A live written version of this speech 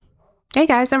Hey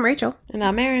guys, I'm Rachel. And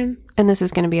I'm Erin. And this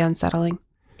is going to be unsettling.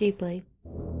 Deeply.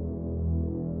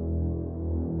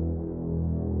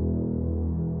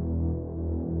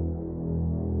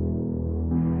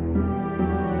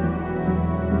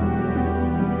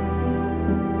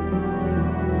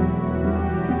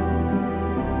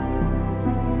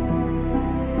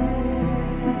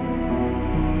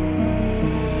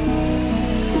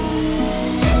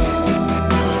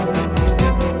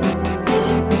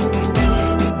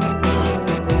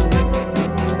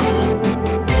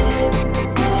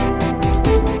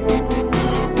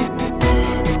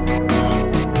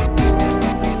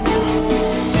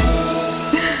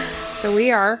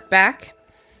 We are back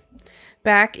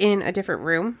in a different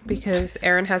room because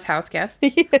Erin has house guests.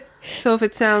 Yeah. So if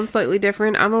it sounds slightly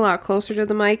different, I'm a lot closer to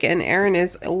the mic and Erin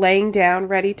is laying down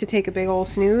ready to take a big old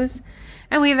snooze.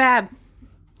 And we have Ab.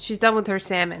 She's done with her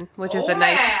salmon, which is a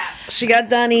nice... She got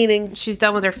done eating. She's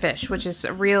done with her fish, which is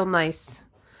a real nice...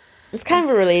 It's kind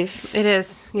of a relief. It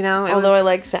is, you know. Although I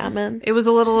like salmon. It was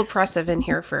a little oppressive in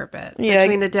here for a bit. Yeah.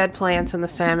 Between the dead plants and the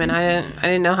salmon, I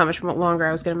didn't know how much longer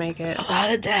I was going to make it. It's a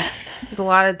lot of death. There's a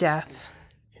lot of death.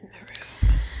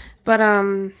 But,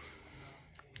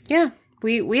 yeah.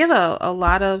 We have a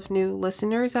lot of new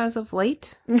listeners as of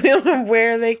late. We don't know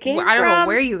where they came from. I don't know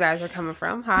where you guys are coming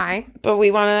from. Hi. But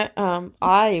we want to,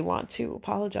 I want to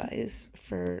apologize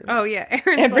for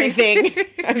Erin's everything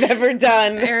I've ever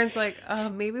done. Erin's like,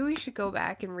 maybe we should go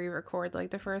back and re-record like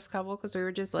the first couple because we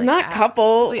were just like... Not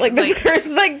couple. Like the first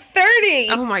 30.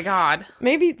 Oh my God.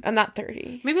 Maybe, not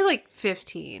 30. Maybe like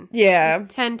 15. Yeah.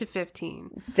 10 to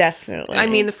 15. Definitely. I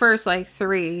mean, the first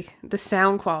 3, the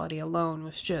sound quality alone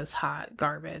was just hot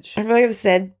garbage. I feel like I've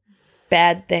said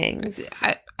bad things.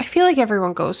 I feel like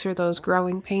everyone goes through those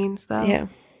growing pains though. Yeah.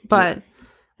 But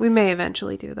we may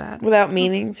eventually do that. Without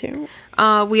meaning to.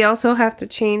 We also have to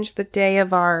change the day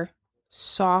of our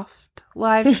soft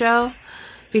live show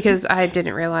because I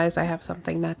didn't realize I have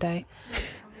something that day.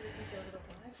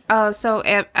 So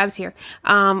Ab's here.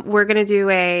 We're going to do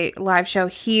a live show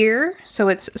here. So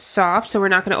it's soft. So we're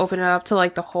not going to open it up to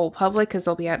the whole public because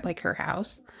they'll be at her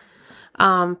house.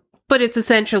 But it's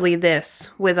essentially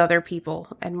this with other people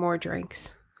and more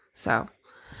drinks. So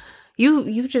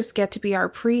you just get to be our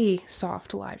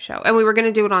pre-soft live show. And we were going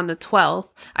to do it on the 12th.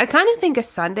 I kind of think a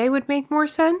Sunday would make more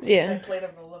sense. Yeah. Play the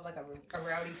role of a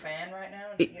rowdy fan right now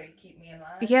and just keep me in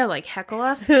line. Yeah, heckle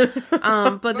us.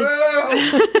 But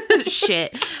the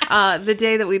shit. The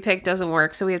day that we picked doesn't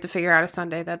work, so we have to figure out a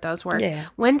Sunday that does work. Yeah.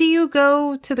 When do you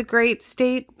go to the great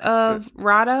state of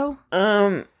Rado?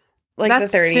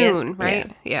 That's the 30th. Soon,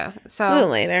 right? Yeah. So a little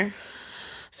later.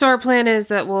 So our plan is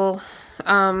that we'll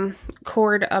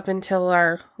cord up until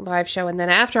our live show, and then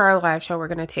after our live show, we're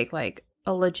gonna take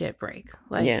a legit break,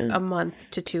 a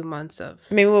month to 2 months of.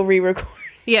 Maybe we'll re-record.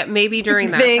 Yeah, maybe during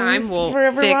that time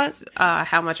we'll fix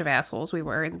how much of assholes we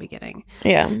were in the beginning.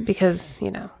 Yeah, because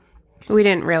we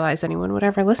didn't realize anyone would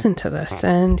ever listen to this,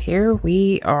 and here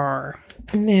we are.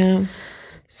 Yeah.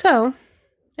 So,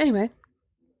 anyway.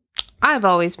 I've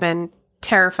always been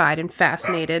terrified and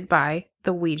fascinated by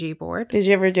the Ouija board. Did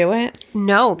you ever do it?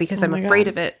 No, because I'm afraid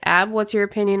of it. Ab, what's your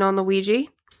opinion on the Ouija?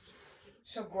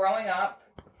 So growing up,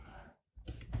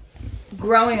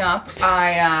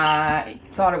 I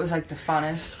thought it was the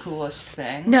funnest, coolest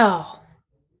thing. No.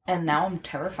 And now I'm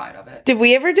terrified of it. Did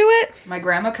we ever do it? My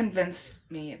grandma convinced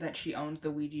me that she owned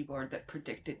the Ouija board that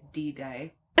predicted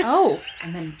D-Day. Oh.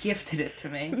 And then gifted it to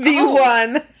me. The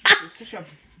one. It was such a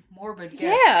morbid gift.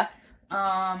 Yeah.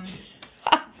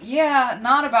 Yeah,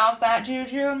 not about that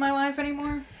juju in my life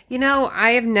anymore.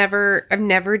 I've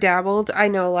never dabbled. I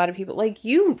know a lot of people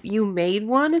you made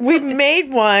one. We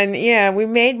made one. Yeah, we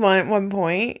made one at one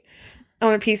point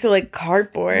on a piece of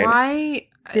cardboard. Why?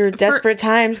 Your desperate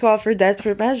times call for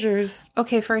desperate measures.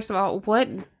 Okay, first of all,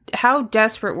 how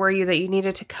desperate were you that you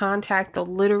needed to contact the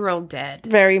literal dead?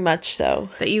 Very much so.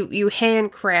 That you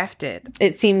handcrafted.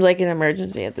 It seemed like an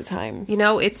emergency at the time.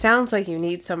 It sounds like you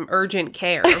need some urgent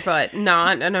care, but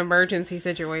not an emergency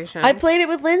situation. I played it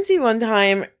with Lindsay one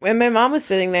time, and my mom was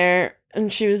sitting there,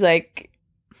 and she was like,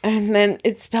 and then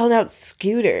it spelled out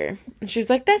Scooter. And she was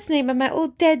like, that's the name of my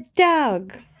old dead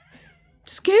dog.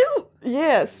 Scoot?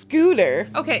 Yeah, Scooter.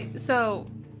 Okay, so...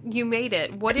 You made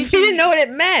it. What did you didn't know what it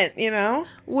meant,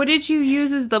 What did you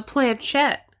use as the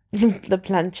planchette? The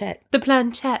planchette. The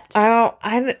planchette. I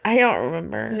don't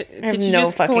remember. I have no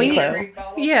fucking clue.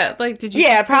 Yeah, did you?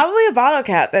 Yeah, probably a bottle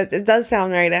cap. It does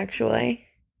sound right, actually.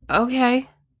 Okay.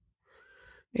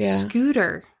 Yeah.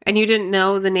 Scooter. And you didn't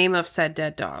know the name of said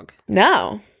dead dog?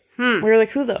 No. We were like,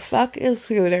 who the fuck is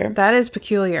Scooter? That is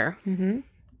peculiar. Mm-hmm.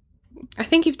 I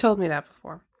think you've told me that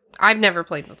before. I've never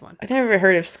played with one. I've never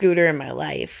heard of Scooter in my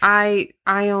life. I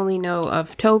only know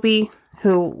of Toby,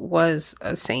 who was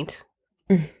a saint,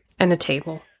 and a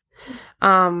table.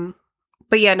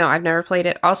 But yeah, no, I've never played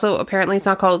it. Also, apparently it's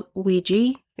not called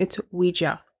Ouija, it's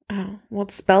Ouija. Oh, well,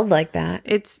 it's spelled like that.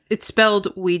 It's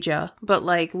spelled Ouija, but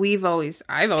like I've always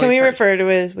Can we refer to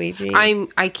it as Ouija?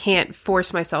 I can't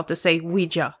force myself to say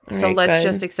Ouija, so Right, let's good.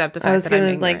 just accept the fact I was that I'm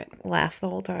gonna ignorant. laugh the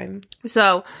whole time.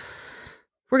 So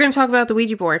we're going to talk about the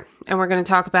Ouija board, and we're going to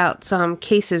talk about some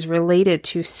cases related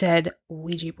to said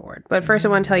Ouija board. But first, I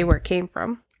want to tell you where it came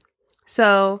from.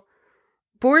 So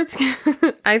boards,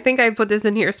 I think I put this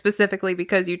in here specifically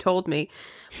because you told me.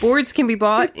 Boards can be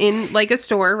bought in like a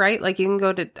store, right? Like you can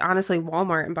go to, honestly,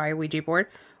 Walmart and buy a Ouija board.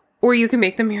 Or you can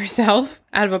make them yourself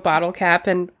out of a bottle cap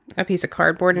and a piece of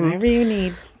cardboard and Whatever you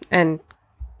need. And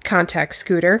contact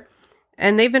Scooter.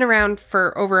 And they've been around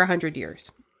for over 100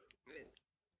 years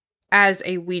as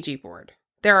a Ouija board.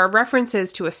 There are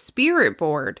references to a spirit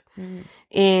board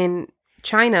in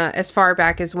China as far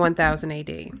back as 1000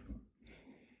 AD.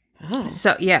 Oh.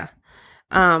 So, yeah.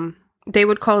 They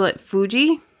would call it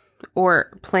Fuji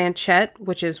or planchette,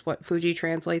 which is what Fuji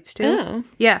translates to. Oh.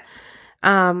 Yeah.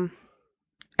 And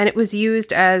it was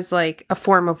used as like a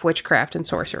form of witchcraft and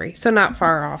sorcery. So not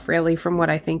far off really from what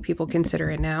I think people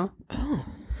consider it now.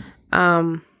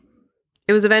 Oh.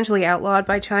 It was eventually outlawed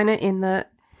by China in the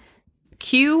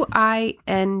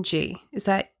Qing. Is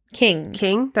that King?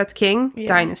 King? That's King? Yeah.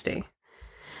 Dynasty.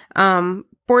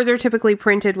 Boards are typically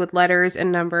printed with letters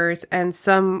and numbers and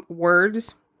some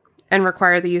words and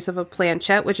require the use of a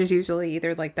planchette, which is usually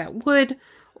either like that wood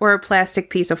or a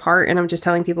plastic piece of heart. And I'm just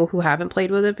telling people who haven't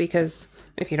played with it because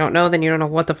if you don't know, then you don't know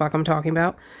what the fuck I'm talking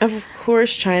about. Of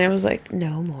course, China was like,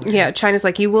 no more. Yeah, China's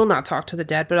like, you will not talk to the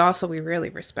dead, but also we really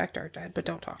respect our dead, but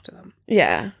don't talk to them.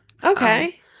 Yeah.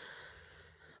 Okay.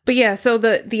 But yeah, so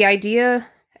the idea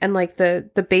and like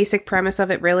the basic premise of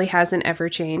it really hasn't ever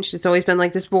changed. It's always been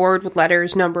like this board with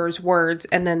letters, numbers, words,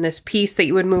 and then this piece that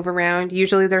you would move around.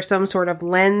 Usually there's some sort of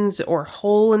lens or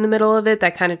hole in the middle of it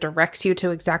that kind of directs you to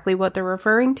exactly what they're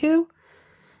referring to.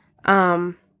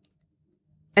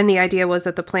 And the idea was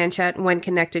that the planchette, when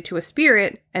connected to a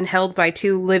spirit and held by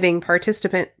two living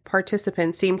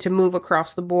participants, seemed to move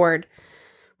across the board,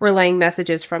 relaying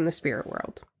messages from the spirit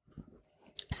world.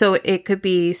 So it could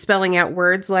be spelling out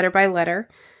words letter by letter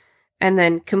and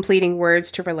then completing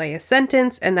words to relay a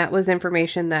sentence. And that was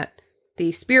information that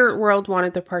the spirit world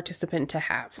wanted the participant to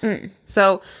have.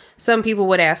 So some people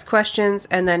would ask questions.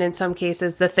 And then in some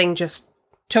cases, the thing just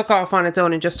took off on its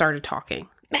own and just started talking.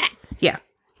 Yeah.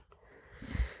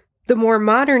 The more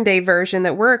modern day version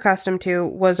that we're accustomed to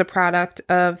was a product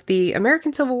of the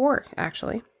American Civil War,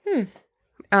 actually.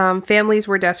 Families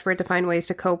were desperate to find ways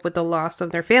to cope with the loss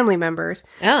of their family members.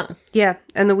 Oh. Yeah,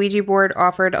 and the Ouija board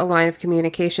offered a line of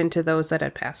communication to those that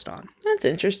had passed on. That's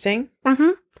interesting.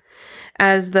 Mm-hmm.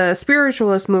 As the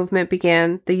spiritualist movement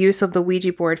began, the use of the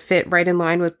Ouija board fit right in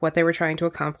line with what they were trying to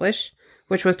accomplish,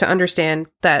 which was to understand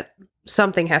that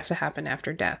something has to happen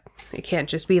after death. It can't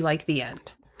just be like the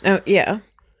end. Oh, yeah.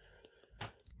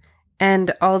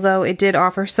 And although it did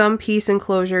offer some peace and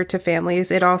closure to families,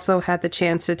 it also had the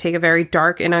chance to take a very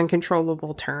dark and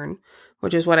uncontrollable turn,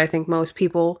 which is what I think most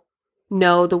people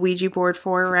know the Ouija board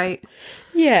for, right?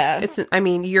 Yeah.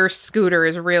 Your Scooter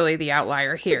is really the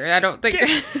outlier here. I don't think...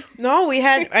 No,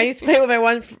 I used to play with my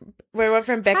one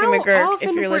friend, Becca How McGurk, often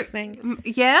if you're were- listening.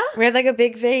 Yeah? We had like a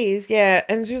big vase, yeah.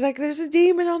 And she was like, there's a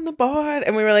demon on the board.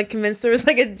 And we were like convinced there was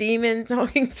like a demon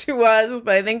talking to us.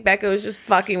 But I think Becca was just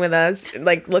fucking with us,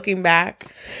 like looking back.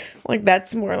 Like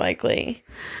that's more likely.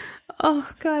 Oh,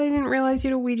 God, I didn't realize you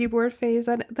had a Ouija board phase.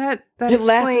 That It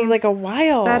lasted like a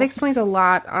while. That explains a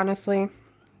lot, honestly.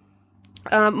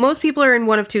 Most people are in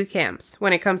one of two camps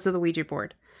when it comes to the Ouija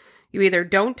board. You either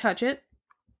don't touch it,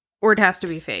 or it has to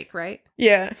be fake, right?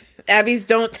 Yeah. Abby's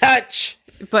don't touch.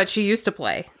 But she used to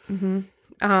play.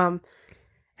 Mm-hmm.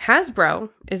 Hasbro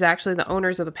is actually the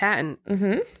owners of the patent.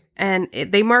 Mm-hmm. And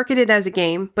they market it as a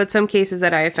game, but some cases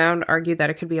that I have found argue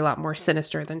that it could be a lot more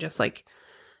sinister than just like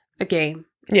a game.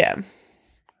 Yeah.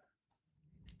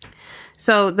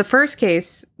 So the first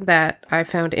case that I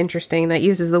found interesting that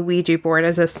uses the Ouija board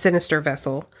as a sinister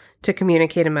vessel to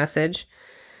communicate a message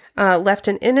left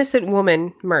an innocent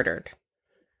woman murdered.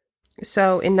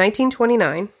 So in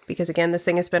 1929, because again, this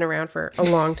thing has been around for a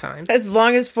long time. As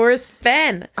long as Forrest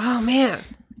Fenn. Oh, man.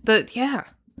 In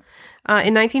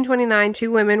 1929,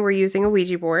 two women were using a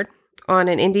Ouija board on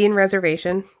an Indian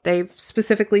reservation. They've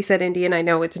specifically said Indian. I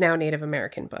know it's now Native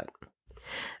American, but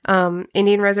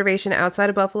Indian reservation outside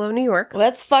of Buffalo, New York. Well,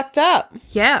 that's fucked up.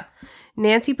 Yeah.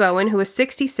 Nancy Bowen, who was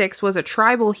 66, was a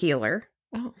tribal healer.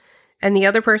 Oh. And the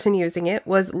other person using it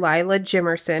was Lila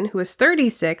Jimerson, who was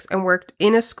 36 and worked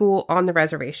in a school on the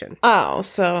reservation. Oh,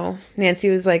 so Nancy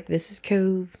was like, this is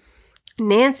cool.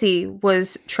 Nancy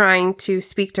was trying to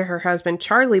speak to her husband,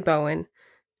 Charlie Bowen,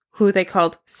 who they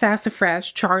called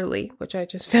Sassafras Charlie, which I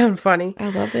just found funny. I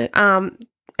love it.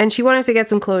 And she wanted to get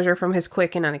some closure from his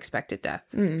quick and unexpected death.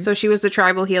 So she was the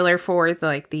tribal healer for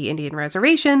the Indian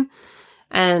reservation.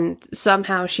 And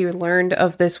somehow she learned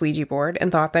of this Ouija board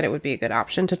and thought that it would be a good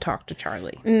option to talk to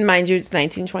Charlie. Mind you, it's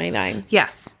 1929.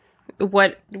 Yes.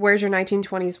 Where's your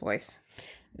 1920s voice?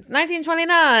 It's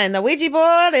 1929. The Ouija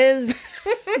board is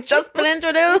just been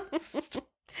introduced.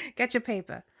 Get your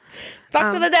paper.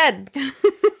 Talk to the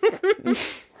dead.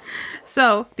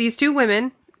 So these two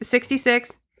women,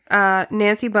 66,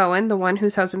 Nancy Bowen, the one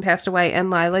whose husband passed away, and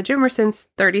Lila Jimerson,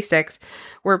 36,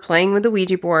 were playing with the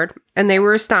Ouija board, and they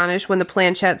were astonished when the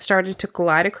planchette started to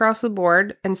glide across the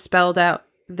board and spelled out,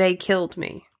 "They killed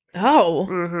me." Oh.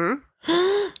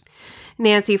 Mm-hmm.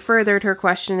 Nancy furthered her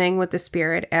questioning with the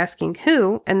spirit, asking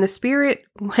who, and the spirit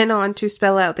went on to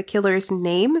spell out the killer's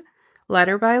name,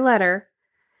 letter by letter,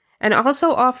 and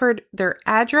also offered their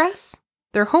address,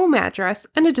 their home address,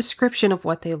 and a description of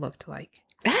what they looked like.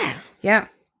 Ah. Yeah.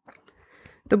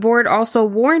 The board also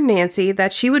warned Nancy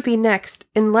that she would be next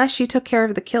unless she took care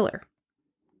of the killer.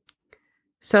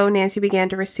 So Nancy began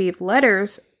to receive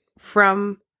letters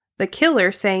from the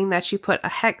killer saying that she put a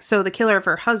hex, so the killer of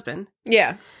her husband.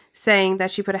 Yeah. Saying that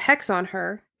she put a hex on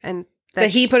her and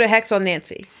that he put a hex on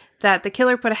Nancy. That the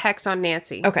killer put a hex on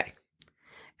Nancy. Okay.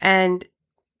 And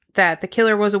that the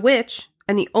killer was a witch,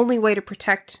 and the only way to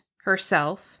protect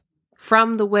herself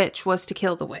from the witch was to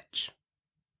kill the witch.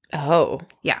 Oh.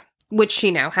 Yeah. Which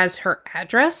she now has her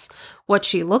address, what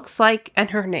she looks like, and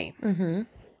her name. Mm-hmm.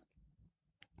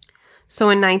 So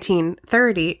in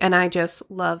 1930, and I just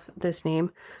love this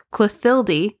name,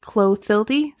 Clothilde,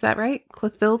 is that right?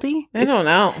 Clothilde? I don't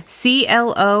know.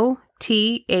 Clothilde.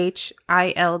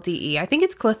 I think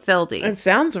it's Clothilde. It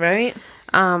sounds right.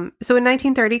 So in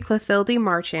 1930, Clothilde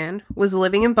Marchand was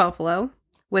living in Buffalo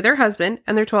with her husband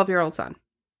and their 12-year-old son.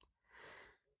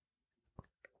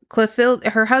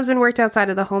 Her husband worked outside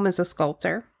of the home as a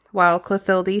sculptor, while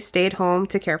Clothilde stayed home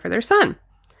to care for their son.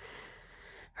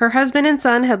 Her husband and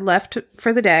son had left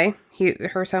for the day.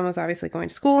 Her son was obviously going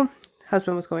to school.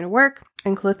 Husband was going to work.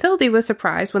 And Clothilde was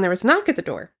surprised when there was a knock at the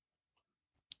door.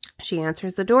 She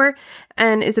answers the door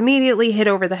and is immediately hit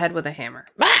over the head with a hammer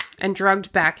and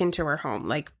dragged back into her home,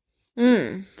 like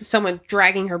someone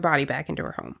dragging her body back into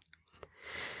her home.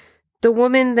 The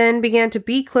woman then began to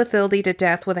beat Clothilde to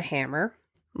death with a hammer,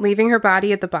 leaving her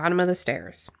body at the bottom of the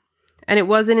stairs. And it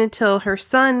wasn't until her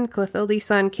son, Clothilde's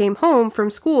son, came home from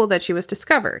school that she was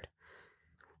discovered.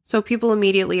 So people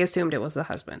immediately assumed it was the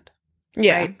husband.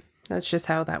 Yeah. Right? That's just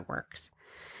how that works.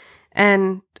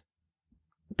 And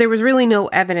there was really no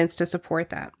evidence to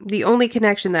support that. The only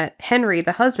connection that Henry,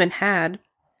 the husband, had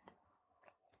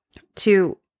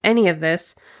to any of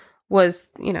this was,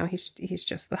 he's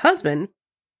just the husband.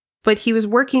 But he was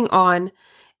working on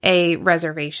a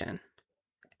reservation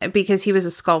because he was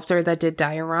a sculptor that did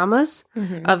dioramas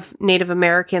of Native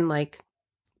American,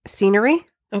 scenery.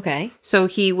 Okay. So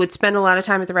he would spend a lot of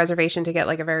time at the reservation to get,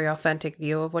 a very authentic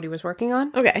view of what he was working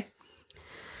on. Okay.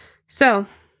 So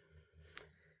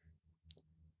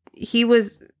he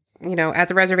was, at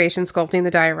the reservation sculpting the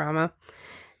diorama.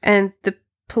 And the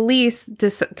police,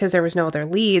 because there was no other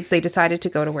leads, they decided to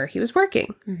go to where he was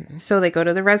working. Mm-hmm. So they go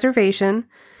to the reservation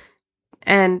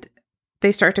and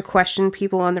they start to question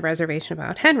people on the reservation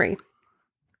about Henry.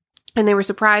 And they were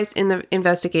surprised in the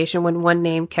investigation when one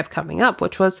name kept coming up,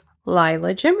 which was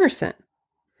Lila Jimerson.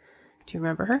 Do you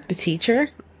remember her? The teacher?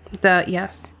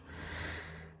 Yes.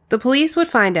 The police would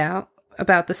find out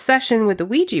about the session with the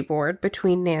Ouija board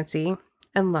between Nancy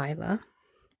and Lila,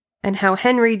 and how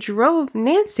Henry drove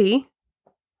Nancy,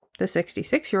 the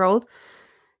 66-year-old,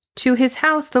 to his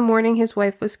house the morning his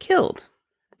wife was killed,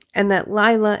 and that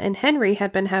Lila and Henry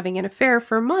had been having an affair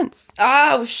for months.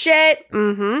 Oh, shit!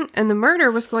 Mm-hmm. And the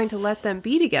murder was going to let them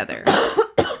be together.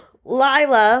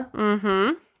 Lila.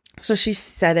 Mm-hmm. So she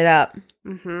set it up.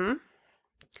 Mm-hmm.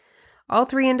 All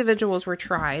three individuals were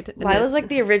tried. Lila's like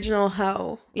the original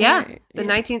hoe. Yeah. Right. The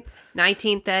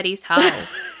 1930s hoe.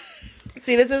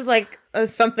 See, this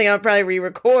is something I'll probably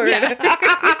re-record. Yeah.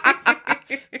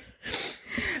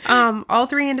 All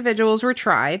three individuals were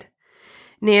tried.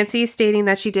 Nancy stating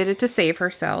that she did it to save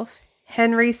herself.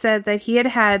 Henry said that he had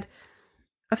had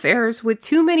affairs with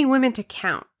too many women to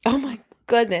count. Oh my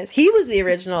goodness. He was the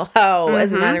original hoe,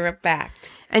 as a matter of fact.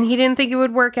 And he didn't think it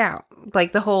would work out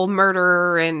like the whole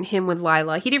murder and him with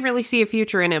Lila. He didn't really see a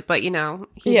future in it, but, he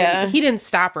didn't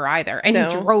stop her either. And he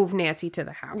drove Nancy to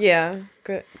the house. Yeah.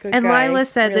 Good and guy. Lila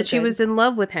said Real that she good. was in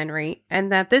love with Henry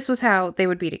and that this was how they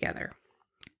would be together.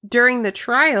 During the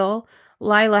trial,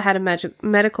 Lila had a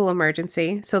medical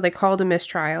emergency, so they called a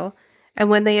mistrial. And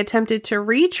when they attempted to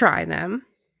retry them,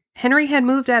 Henry had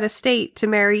moved out of state to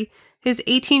marry his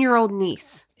 18-year-old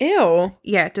niece. Ew.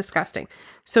 Yeah, disgusting.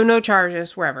 So no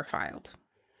charges were ever filed.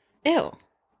 Ew.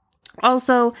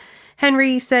 Also,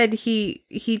 Henry said he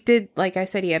did, like I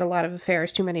said, he had a lot of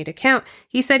affairs, too many to count.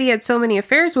 He said he had so many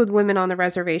affairs with women on the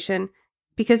reservation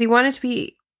because he wanted to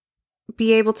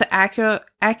be able to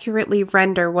accurately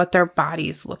render what their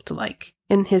bodies looked like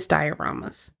in his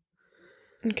dioramas.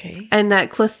 Okay. And that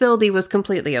Clothilde was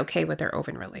completely okay with their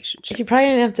open relationship. You probably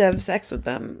didn't have to have sex with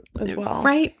them as well.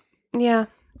 Right? Yeah.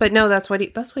 But no, that's what he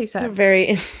They're said.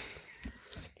 very...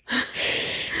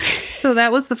 So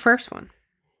that was the first one.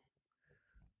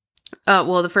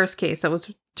 The first case that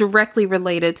was directly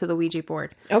related to the Ouija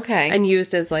board. Okay. And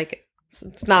used as like...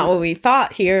 It's not what we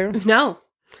thought here. No.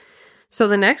 So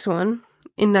the next one,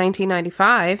 in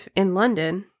 1995, in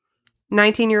London,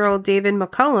 19-year-old David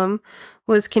McCullum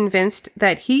was convinced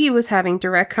that he was having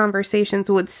direct conversations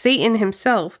with Satan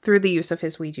himself through the use of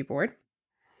his Ouija board.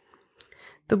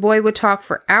 The boy would talk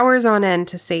for hours on end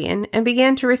to Satan and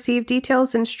began to receive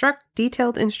detailed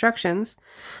instructions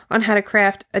on how to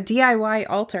craft a DIY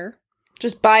altar.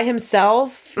 Just by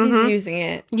himself, he's using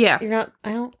it. Yeah. You're not...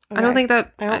 I don't think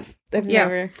that... I've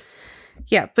never...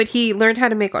 Yeah, but he learned how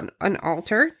to make an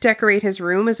altar, decorate his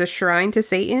room as a shrine to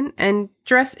Satan, and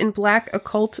dress in black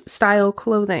occult-style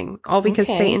clothing, all because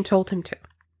Satan told him to.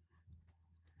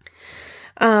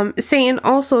 Satan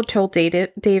also told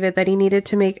David that he needed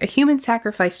to make a human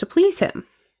sacrifice to please him.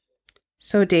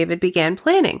 So David began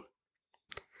planning.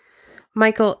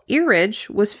 Michael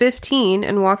Eridge was 15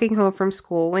 and walking home from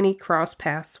school when he crossed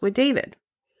paths with David.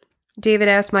 David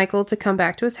asked Michael to come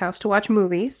back to his house to watch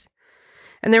movies.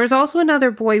 And there was also another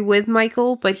boy with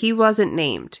Michael, but he wasn't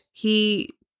named.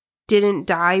 He didn't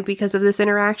die because of this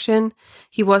interaction.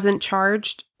 He wasn't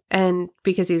charged, and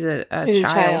because he's a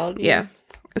child. Yeah.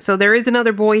 So there is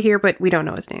another boy here, but we don't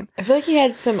know his name. I feel like he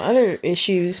had some other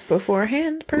issues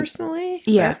beforehand, personally.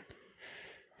 Yeah.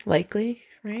 Likely,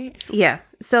 right? Yeah.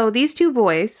 So these two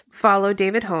boys followed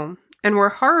David home and were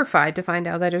horrified to find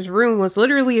out that his room was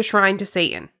literally a shrine to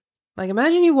Satan. Like,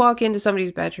 imagine you walk into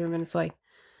somebody's bedroom and it's like,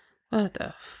 what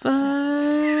the fuck?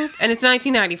 And it's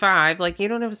 1995. Like, you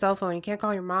don't have a cell phone. You can't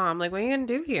call your mom. Like, what are you going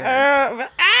to do here?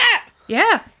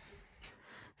 Yeah.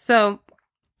 So,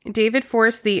 David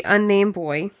forced the unnamed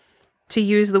boy to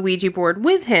use the Ouija board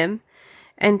with him.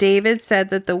 And David said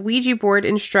that the Ouija board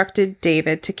instructed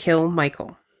David to kill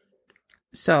Michael.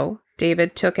 So,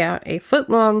 David took out a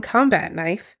foot-long combat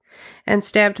knife and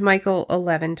stabbed Michael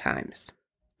 11 times.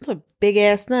 That's a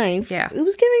big-ass knife. Yeah. Who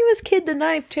was giving this kid the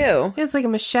knife, too? It's like a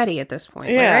machete at this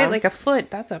point, yeah. right? Like a foot.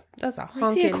 That's a honking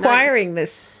Where's he acquiring knife.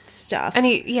 This stuff? And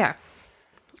yeah.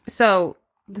 So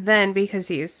then, because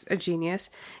he's a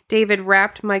genius, David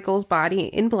wrapped Michael's body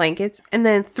in blankets and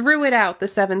then threw it out the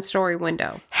 7-story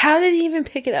window. How did he even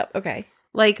pick it up? Okay.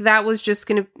 Like, that was just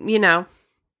going to,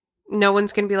 no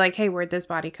one's going to be like, hey, where'd this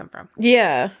body come from?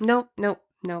 Yeah. Nope.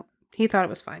 He thought it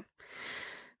was fine.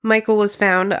 Michael was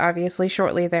found, obviously,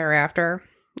 shortly thereafter.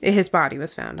 His body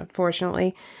was found,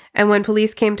 unfortunately. And when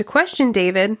police came to question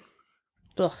David...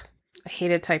 Ugh, I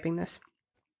hated typing this.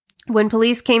 When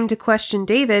police came to question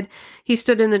David, he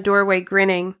stood in the doorway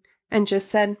grinning and just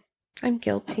said, I'm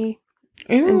guilty.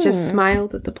 Ew. And just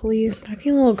smiled at the police.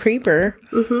 Fucking little creeper.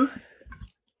 Mm-hmm.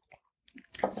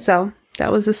 So,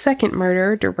 that was the second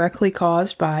murder directly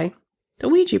caused by the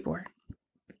Ouija board.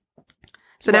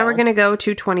 So now we're going to go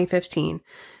to 2015.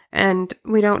 And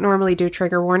we don't normally do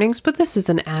trigger warnings, but this is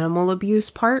an animal abuse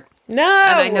part. No!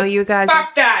 And I know you guys...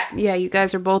 Fuck that! Yeah, you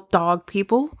guys are both dog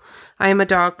people. I am a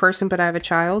dog person, but I have a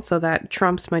child, so that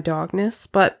trumps my dogness.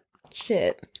 But...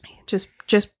 Shit. Just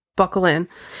buckle in.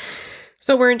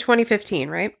 So we're in 2015,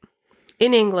 right?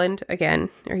 In England, again.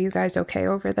 Are you guys okay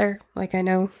over there? Like, I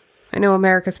know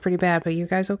America's pretty bad, but you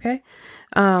guys okay?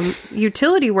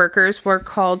 Utility workers were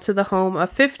called to the home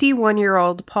of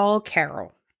 51-year-old Paul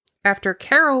Carroll after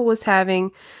Carroll was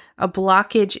having a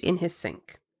blockage in his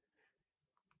sink.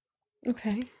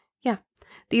 Okay. Yeah.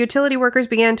 The utility workers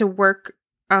began to work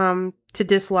to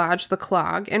dislodge the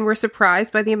clog and were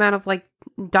surprised by the amount of, like,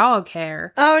 dog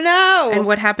hair. Oh, no! And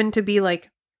what happened to be,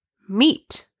 like,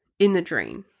 meat in the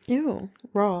drain. Ew.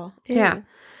 Raw. Ew. Yeah.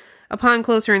 Upon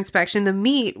closer inspection, the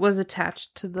meat was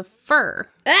attached to the fur.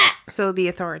 Ah! So the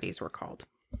authorities were called.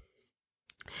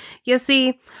 You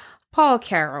see, Paul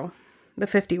Carroll, the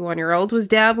 51-year-old, was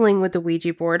dabbling with the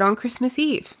Ouija board on Christmas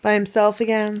Eve. By himself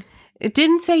again? It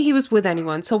didn't say he was with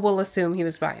anyone, so we'll assume he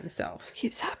was by himself. It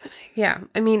keeps happening. Yeah.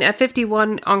 I mean, at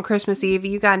 51 on Christmas Eve,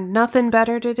 you got nothing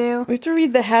better to do. We have to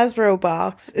read the Hasbro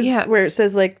box. Yeah. Where it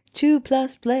says, like,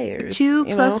 2+ players.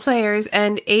 2+ players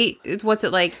and 8, what's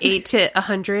it like, 8 to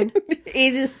 100?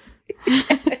 Ages. That's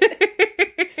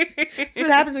what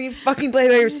happens when you fucking play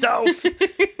by yourself.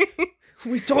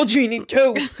 We told you need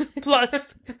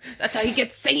 2+. That's how you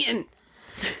get Satan.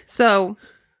 So,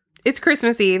 it's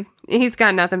Christmas Eve. He's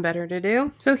got nothing better to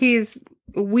do. So he's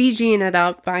Ouijaing it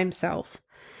out by himself.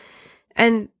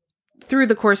 And through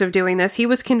the course of doing this, he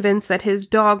was convinced that his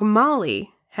dog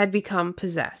Molly had become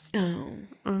possessed. Oh.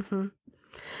 Mm-hmm.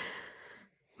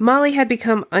 Molly had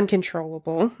become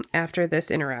uncontrollable after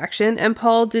this interaction, and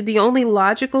Paul did the only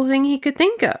logical thing he could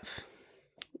think of.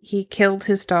 He killed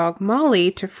his dog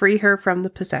Molly to free her from the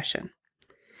possession.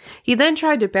 He then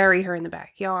tried to bury her in the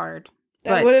backyard.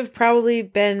 That would have probably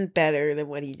been better than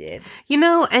what he did. You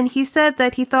know, and he said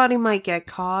that he thought he might get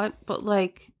caught, but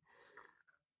like,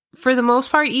 for the most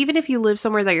part, even if you live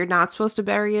somewhere that you're not supposed to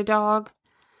bury a dog,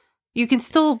 you can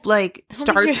still, like,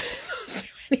 start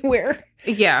anywhere.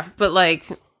 Yeah, but like,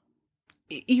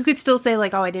 you could still say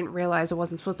like, oh, I didn't realize I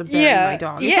wasn't supposed to bury my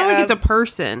dog. It's not like it's a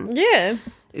person. Yeah.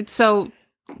 So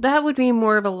that would be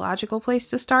more of a logical place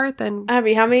to start than...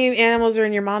 Abby, how many animals are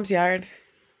in your mom's yard?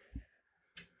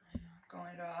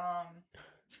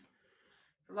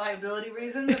 Liability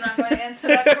reasons, I'm not going to answer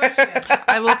that question.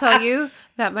 I will tell you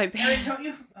that my parents... Don't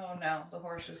you? Oh no, the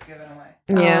horse was given away.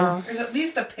 Yeah. There's at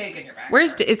least a pig in your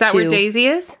backyard. Is that 2. where Daisy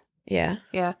is? Yeah.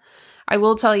 Yeah. I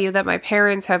will tell you that my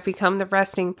parents have become the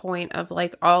resting point of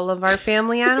like all of our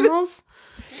family animals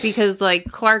because like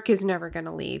Clark is never going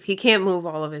to leave. He can't move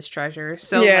all of his treasures.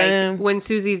 So like when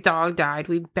Susie's dog died,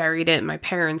 we buried it in my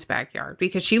parents' backyard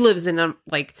because she lives in a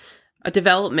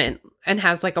development and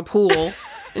has like a pool.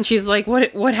 And she's like,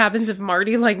 what happens if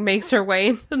Marty like makes her way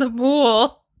into the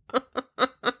pool?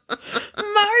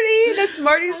 Marty! That's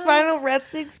Marty's final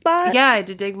resting spot? Yeah, I had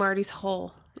to dig Marty's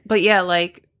hole. But yeah,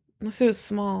 like... This was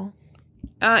small.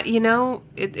 You know,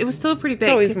 it was still pretty big.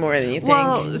 It's always more than you think.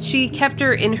 Well, she kept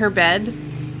her in her bed,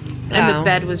 and the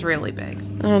bed was really big.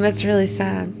 Oh, that's really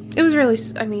sad. It was really...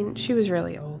 I mean, she was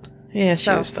really old. Yeah, she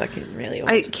was fucking really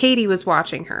old. Katie was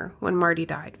watching her when Marty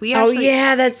died.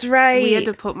 Yeah, that's right. We had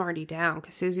to put Marty down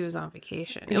because Susie was on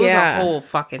vacation. It was a whole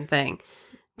fucking thing.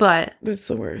 But... That's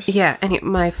the worst. Yeah, and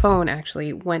my phone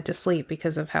actually went to sleep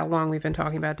because of how long we've been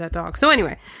talking about dead dogs. So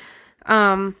anyway,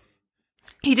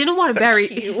 he didn't want to bury...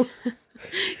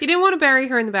 He didn't want to bury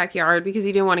her in the backyard because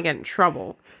he didn't want to get in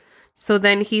trouble. So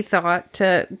then he thought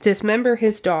to dismember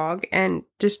his dog and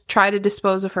just try to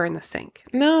dispose of her in the sink.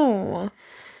 No.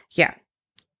 Yeah.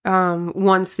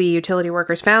 Once the utility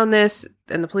workers found this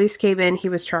and the police came in, he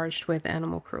was charged with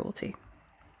animal cruelty.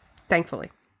 Thankfully.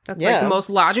 That's like the most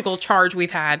logical charge we've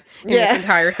had in this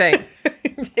entire thing.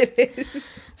 It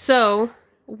is. So,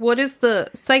 what is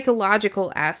the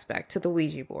psychological aspect to the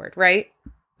Ouija board, right?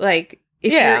 Like,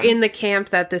 if you're in the camp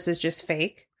that this is just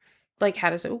fake, like,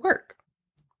 how does it work?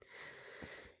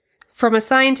 From a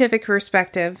scientific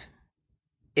perspective,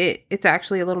 it's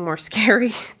actually a little more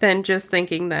scary than just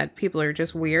thinking that people are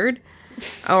just weird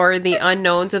or the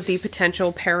unknowns of the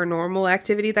potential paranormal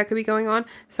activity that could be going on.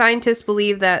 Scientists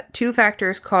believe that 2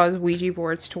 factors cause Ouija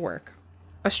boards to work.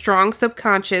 A strong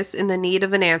subconscious in the need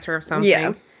of an answer of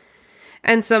something,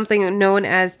 and something known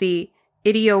as the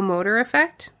ideomotor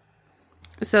effect.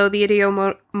 So the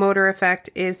ideomotor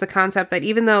effect is the concept that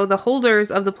even though the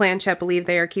holders of the planchette believe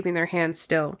they are keeping their hands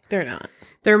still, they're not.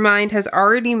 Their mind has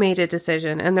already made a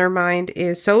decision, and their mind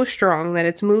is so strong that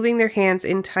it's moving their hands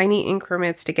in tiny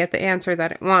increments to get the answer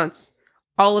that it wants.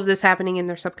 All of this happening in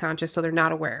their subconscious, so they're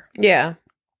not aware. Yeah.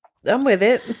 I'm with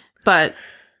it. But,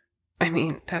 I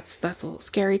mean, that's a little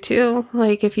scary, too.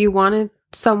 Like, if you wanted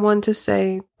someone to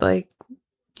say, like,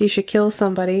 you should kill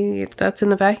somebody, if that's in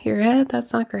the back of your head,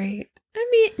 that's not great. I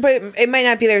mean, but it might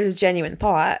not be there as a genuine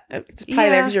thought. It's probably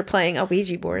there because you're playing a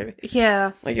Ouija board.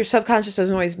 Yeah. Like, your subconscious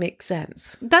doesn't always make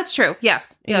sense. That's true.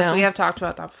 Yes. Yes, You know? we have talked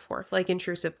about that before. Like,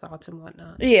 intrusive thoughts and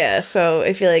whatnot. Yeah, so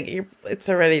I feel like it's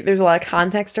already... There's a lot of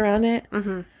context around it.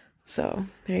 Mm-hmm. So,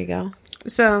 there you go.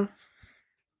 So,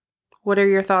 what are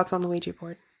your thoughts on the Ouija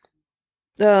board?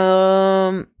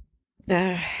 I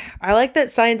like that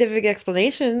scientific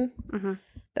explanation. Mm-hmm.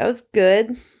 That was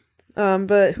good.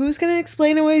 But who's going to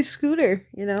explain away Scooter,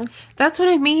 you know? That's what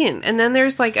I mean. And then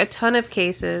there's like a ton of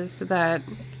cases that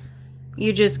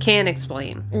you just can't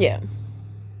explain. Yeah.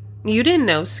 You didn't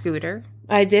know Scooter.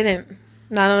 I didn't.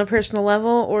 Not on a personal level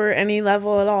or any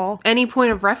level at all. Any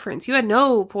point of reference. You had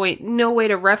no way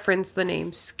to reference the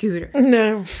name Scooter.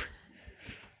 No.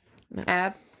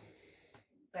 Ab.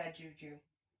 Bad juju.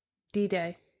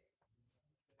 D-Day.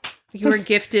 You were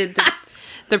gifted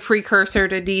the precursor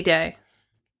to D-Day.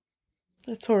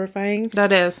 That's horrifying.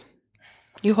 That is.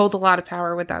 You hold a lot of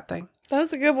power with that thing. That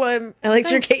was a good one. I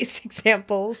liked your case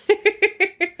examples.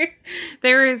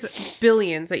 There is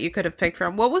billions that you could have picked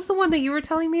from. What was the one that you were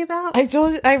telling me about? I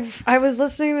told you, I was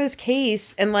listening to this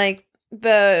case, and like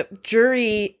the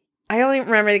jury, I don't even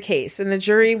remember the case, and the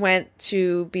jury went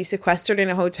to be sequestered in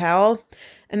a hotel,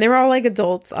 and they were all like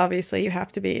adults. Obviously, you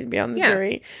have to be on the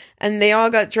jury, and they all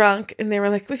got drunk, and they were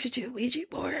like, "We should do a Ouija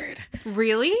board."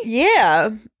 Really?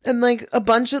 Yeah, and like a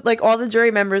bunch of like all the jury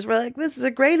members were like, "This is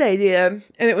a great idea,"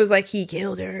 and it was like he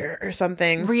killed her or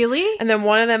something. Really? And then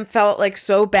one of them felt like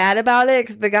so bad about it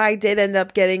because the guy did end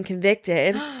up getting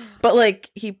convicted, but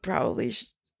like he probably,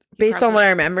 based on what I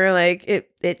remember, like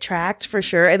it tracked for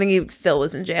sure. I think he still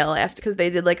was in jail after because they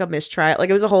did like a mistrial. Like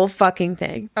it was a whole fucking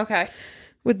thing. Okay.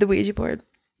 With the Ouija board.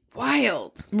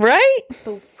 Wild. Right?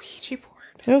 The Ouija board.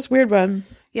 That was a weird one.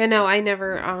 Yeah, no, I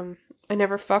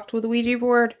never fucked with a Ouija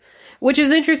board, which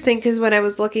is interesting because when I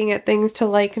was looking at things to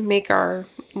like make our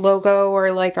logo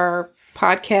or like our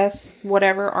podcast,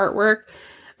 whatever artwork,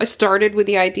 I started with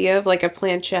the idea of like a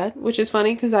planchette, which is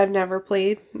funny because I've never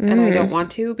played and I don't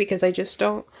want to because I just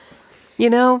don't,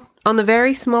 on the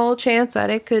very small chance that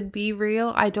it could be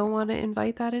real, I don't want to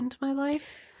invite that into my life.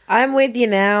 I'm with you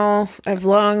now. I've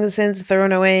long since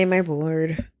thrown away my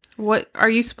board. What, are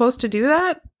you supposed to do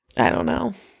that? I don't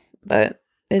know, but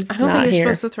it's I don't not think you're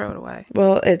here. supposed to throw it away.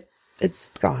 Well, it's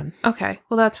gone. Okay,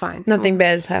 well that's fine. Nothing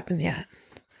bad has happened yet.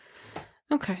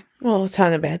 Okay. Well, a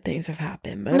ton of bad things have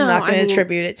happened, but I'm not going to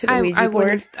attribute it to the Ouija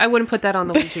board. I wouldn't put that on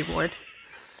the Ouija board.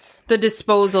 The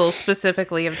disposal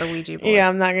specifically of the Ouija board. Yeah,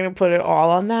 I'm not going to put it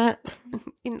all on that.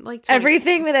 Like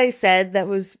everything that I said that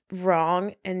was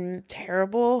wrong and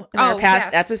terrible in our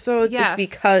past episodes is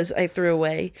because I threw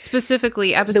away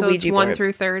specifically episodes 1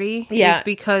 through 30 is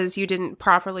because you didn't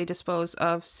properly dispose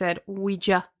of said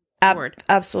Ouija board.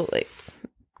 Absolutely.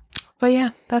 But yeah,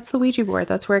 that's the Ouija board.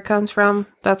 That's where it comes from.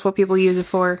 That's what people use it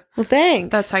for. Well,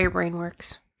 thanks. That's how your brain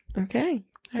works. Okay.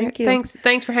 Thank you.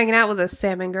 Thanks for hanging out with us,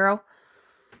 Salmon Girl.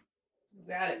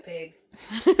 Got it,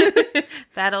 pig.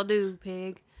 That'll do,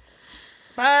 pig.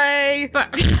 Bye.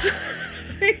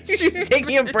 She's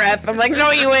taking a breath. I'm like,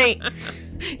 no, you ain't.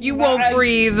 You won't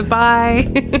breathe.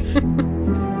 Bye.